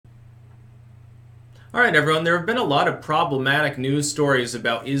All right, everyone. There have been a lot of problematic news stories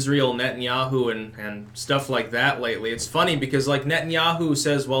about Israel, Netanyahu, and stuff like that lately. It's funny because, like, Netanyahu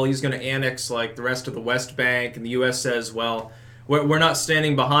says, well, he's going to annex, like, the rest of the West Bank, and the U.S. says, well, we're not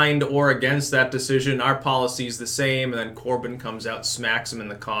standing behind or against that decision. Our policy's the same. And then Corbyn comes out, smacks him in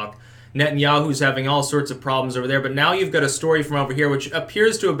the cock. Netanyahu's having all sorts of problems over there. But now you've got a story from over here, which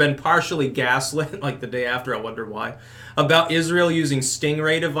appears to have been partially gaslit, like the day after. I wonder why. About Israel using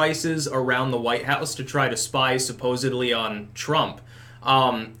Stingray devices around the White House to try to spy supposedly on Trump.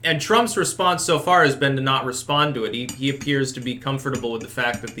 And Trump's response so far has been to not respond to it. He appears to be comfortable with the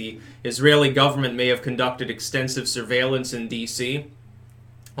fact that the Israeli government may have conducted extensive surveillance in D.C.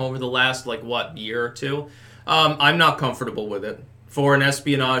 over the last, year or two. I'm not comfortable with it. Foreign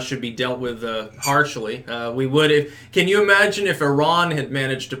espionage should be dealt with harshly. We would. Can you imagine if Iran had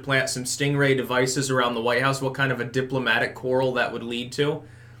managed to plant some Stingray devices around the White House? What kind of a diplomatic quarrel that would lead to?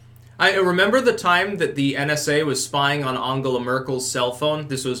 I remember the time that the NSA was spying on Angela Merkel's cell phone.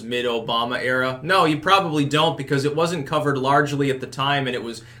 This was mid-Obama era. No, you probably don't, because it wasn't covered largely at the time, and it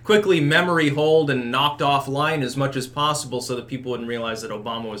was quickly memory holed and knocked offline as much as possible so that people wouldn't realize that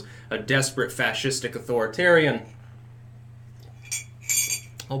Obama was a desperate fascistic authoritarian.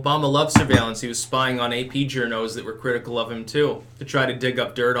 Obama loved surveillance. He was spying on AP journos that were critical of him, too, to try to dig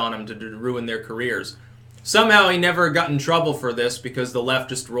up dirt on him to ruin their careers. Somehow he never got in trouble for this because the left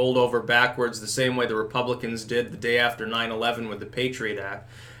just rolled over backwards the same way the Republicans did the day after 9/11 with the Patriot Act.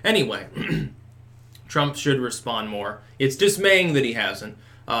 Anyway, Trump should respond more. It's dismaying that he hasn't.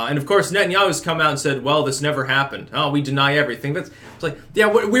 And of course, Netanyahu's come out and said, well, this never happened. Oh, we deny everything. But it's like, yeah,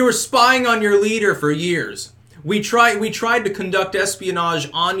 we were spying on your leader for years. We tried to conduct espionage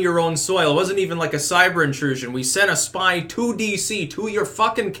on your own soil. It wasn't even like a cyber intrusion. We sent a spy to D.C., to your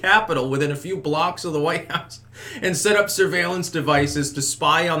fucking capital within a few blocks of the White House, and set up surveillance devices to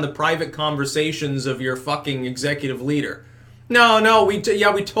spy on the private conversations of your fucking executive leader. No, we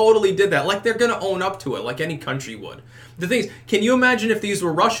totally did that. Like, they're going to own up to it, like any country would. The thing is, can you imagine if these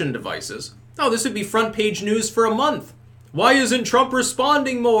were Russian devices? Oh, this would be front page news for a month. Why isn't Trump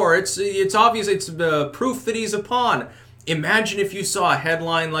responding more? It's obvious. It's proof that he's a pawn. Imagine if you saw a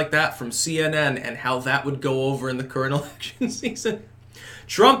headline like that from CNN and how that would go over in the current election season.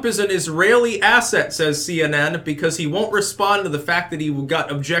 Trump is an Israeli asset, says CNN, because he won't respond to the fact that he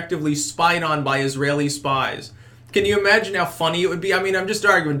got objectively spied on by Israeli spies. Can you imagine how funny it would be? I mean, I'm just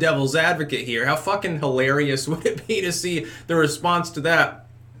arguing devil's advocate here. How fucking hilarious would it be to see the response to that?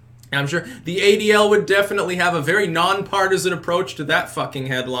 I'm sure the ADL would definitely have a very nonpartisan approach to that fucking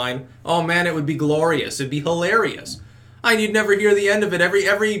headline. Oh man, it would be glorious. It'd be hilarious. You'd never hear the end of it.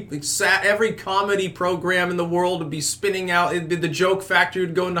 Every comedy program in the world would be spinning out. It'd be the joke factory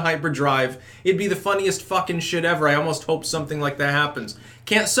would go into hyperdrive. It'd be the funniest fucking shit ever. I almost hope something like that happens.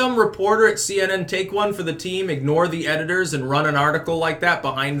 Can't some reporter at CNN take one for the team, ignore the editors, and run an article like that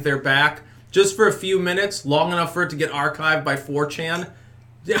behind their back just for a few minutes, long enough for it to get archived by 4chan?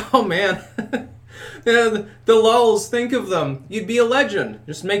 Oh, man. The lulls, think of them. You'd be a legend.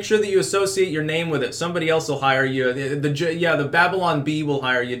 Just make sure that you associate your name with it. Somebody else will hire you. The Babylon Bee will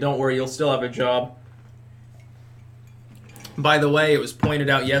hire you. Don't worry, you'll still have a job. By the way, it was pointed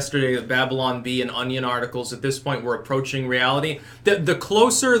out yesterday that Babylon Bee and Onion articles at this point were approaching reality. The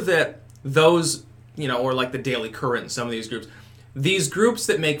closer that those, or like the Daily Current, some of these groups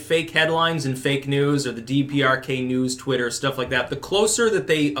that make fake headlines and fake news, or the DPRK News, Twitter, stuff like that, the closer that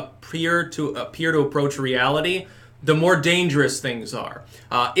they appear to approach reality, the more dangerous things are.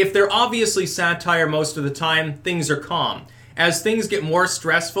 If they're obviously satire most of the time, things are calm. As things get more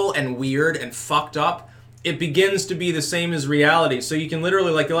stressful and weird and fucked up, it begins to be the same as reality. So you can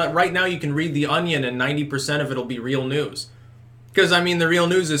literally, right now you can read The Onion and 90% of it will be real news. Because, the real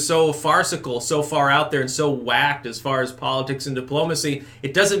news is so farcical, so far out there, and so whacked as far as politics and diplomacy,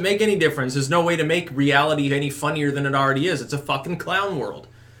 it doesn't make any difference. There's no way to make reality any funnier than it already is. It's a fucking clown world.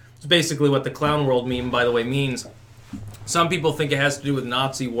 It's basically what the clown world meme, by the way, means. Some people think it has to do with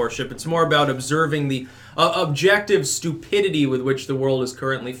Nazi worship. It's more about observing the objective stupidity with which the world is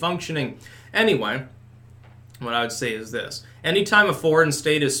currently functioning. Anyway, what I would say is this. Anytime a foreign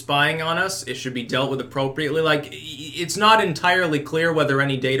state is spying on us, it should be dealt with appropriately. It's not entirely clear whether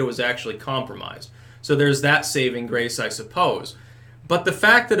any data was actually compromised. So there's that saving grace, I suppose. But the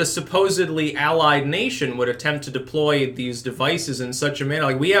fact that a supposedly allied nation would attempt to deploy these devices in such a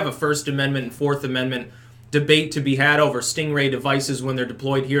manner, we have a First Amendment and Fourth Amendment debate to be had over Stingray devices when they're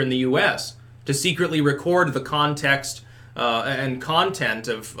deployed here in the U.S. to secretly record the context and content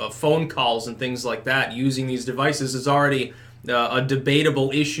of phone calls and things like that using these devices is already a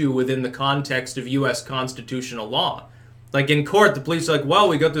debatable issue within the context of U.S. constitutional law. Like in court, the police are like, well,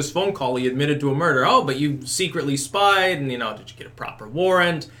 we got this phone call, he admitted to a murder. Oh, but you secretly spied, and, did you get a proper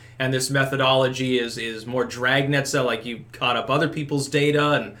warrant? And this methodology is more dragnet, so like you caught up other people's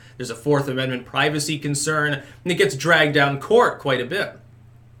data, and there's a Fourth Amendment privacy concern, and it gets dragged down court quite a bit.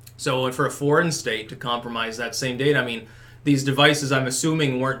 So for a foreign state to compromise that same data, these devices, I'm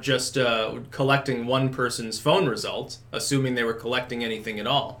assuming, weren't just collecting one person's phone results, assuming they were collecting anything at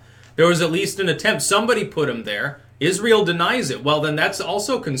all. There was at least an attempt. Somebody put them there. Israel denies it. Well, then that's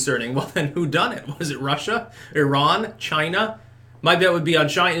also concerning. Well, then who done it? Was it Russia, Iran, China? My bet would be on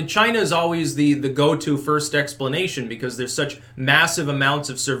China. China is always the go-to first explanation because there's such massive amounts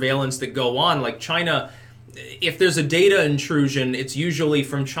of surveillance that go on. Like China, if there's a data intrusion, it's usually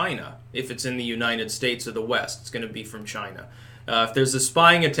from China. If it's in the United States or the West, it's going to be from China. If there's a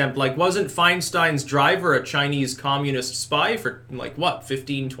spying attempt, like wasn't Feinstein's driver a Chinese communist spy for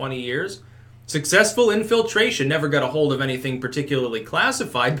 15, 20 years? Successful infiltration, never got a hold of anything particularly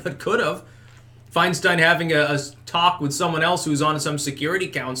classified, but could have. Feinstein having a talk with someone else who's on some security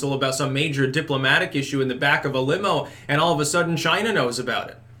council about some major diplomatic issue in the back of a limo, and all of a sudden China knows about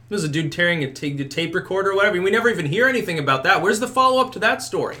it. There's a dude tearing a tape recorder or whatever. We never even hear anything about that. Where's the follow-up to that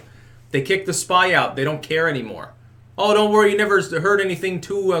story? They kicked the spy out. They don't care anymore. Oh, don't worry, you never heard anything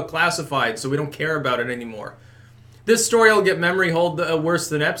too classified, so we don't care about it anymore. This story will get memory hold worse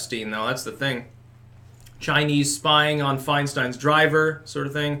than Epstein, though. That's the thing. Chinese spying on Feinstein's driver, sort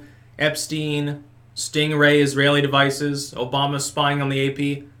of thing. Epstein, Stingray, Israeli devices, Obama spying on the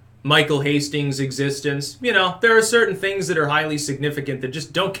AP, Michael Hastings' existence. There are certain things that are highly significant that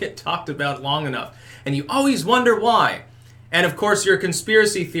just don't get talked about long enough. And you always wonder why. And of course, you're a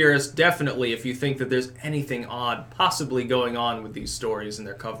conspiracy theorist, definitely, if you think that there's anything odd possibly going on with these stories and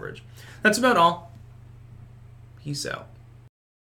their coverage. That's about all. Peace out.